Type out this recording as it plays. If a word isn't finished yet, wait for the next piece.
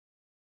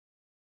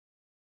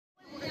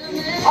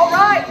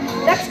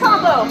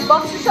So,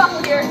 bump your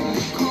shuffle here.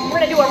 We're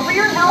gonna do a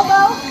rear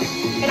elbow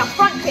and a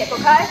front kick,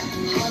 okay?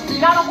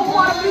 Not a whole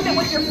lot of movement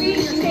with your feet.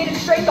 You're standing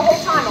straight the whole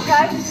time,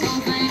 okay?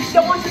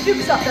 Don't want your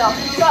dukes up though.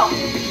 So,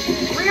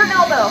 rear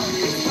elbow.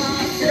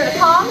 You're gonna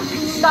come,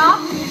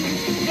 stop,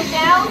 get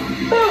down,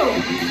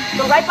 boom.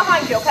 Go right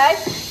behind you, okay?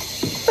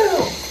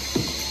 Boom.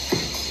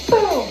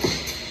 Boom.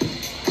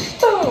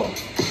 Boom.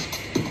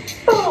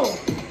 Boom.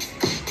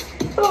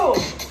 Boom.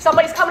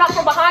 Somebody's coming up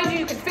from behind you.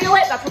 You can feel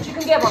it. That's what you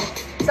can give them.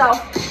 So,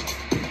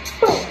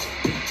 boom.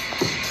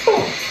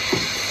 Boom.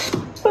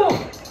 Boom.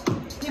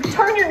 You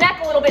turn your neck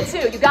a little bit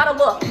too. You gotta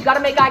look. You gotta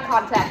make eye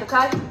contact,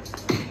 okay?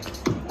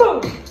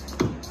 Boom.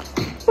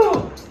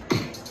 Boom.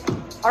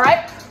 All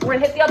right, we're gonna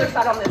hit the other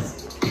side on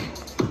this.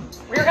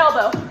 Rear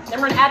elbow.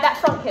 Then we're gonna add that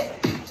front kick.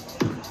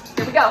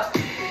 Here we go.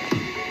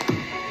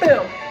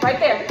 Boom. Right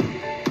there.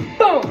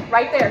 Boom.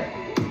 Right there.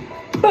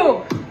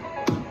 Boom.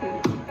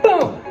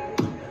 Boom.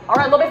 All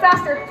right, a little bit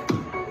faster.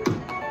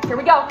 Here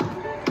we go.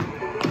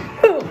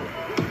 Boom.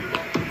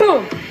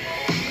 Boom.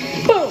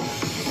 Boom.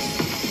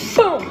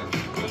 Boom.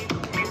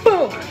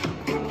 Boom.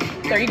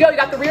 There you go, you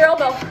got the rear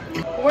elbow.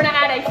 We're gonna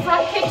add a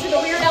front kick to the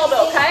rear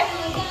elbow, okay?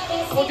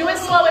 We'll do it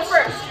slow at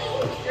first.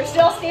 You're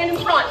still standing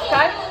front,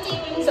 okay?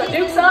 So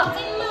dukes up.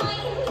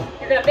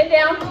 You're gonna bend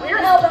down, rear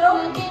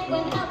elbow,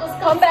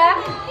 come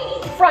back,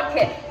 front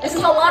kick. This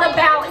is a lot of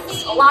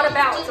balance,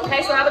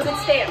 okay? So have a good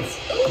stance.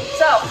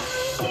 So,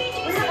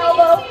 rear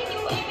elbow,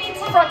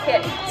 front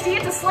kick. See,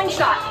 it's a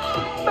slingshot.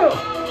 Boom.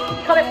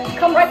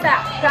 Come right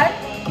back, okay?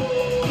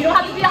 You don't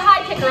have to be a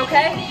high kicker,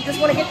 okay? You just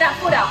want to get that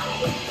foot out.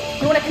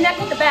 You want to connect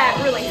with the bag,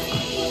 really.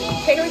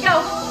 Okay, here we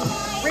go.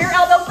 Rear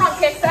elbow, front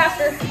kick,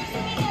 faster.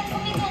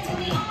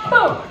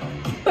 Boom.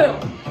 Boom.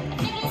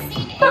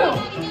 Boom.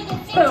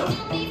 Boom.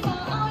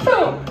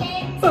 Boom.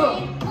 Boom.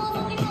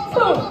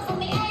 Boom.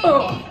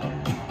 Boom.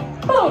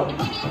 Boom.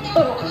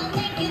 Boom.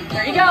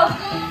 There you go.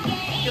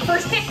 Your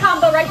first kick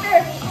combo right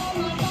there.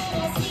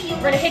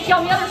 We're gonna hit you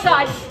on the other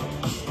side.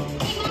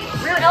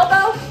 Rear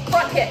elbow,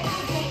 front kick.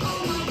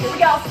 Here we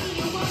go.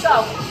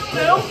 So,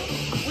 boom,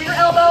 rear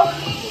elbow,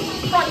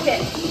 front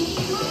kick.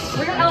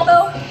 Rear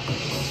elbow,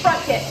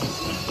 front kick.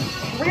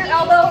 Rear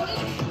elbow,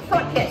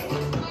 front kick.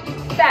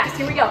 Fast,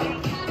 here we go.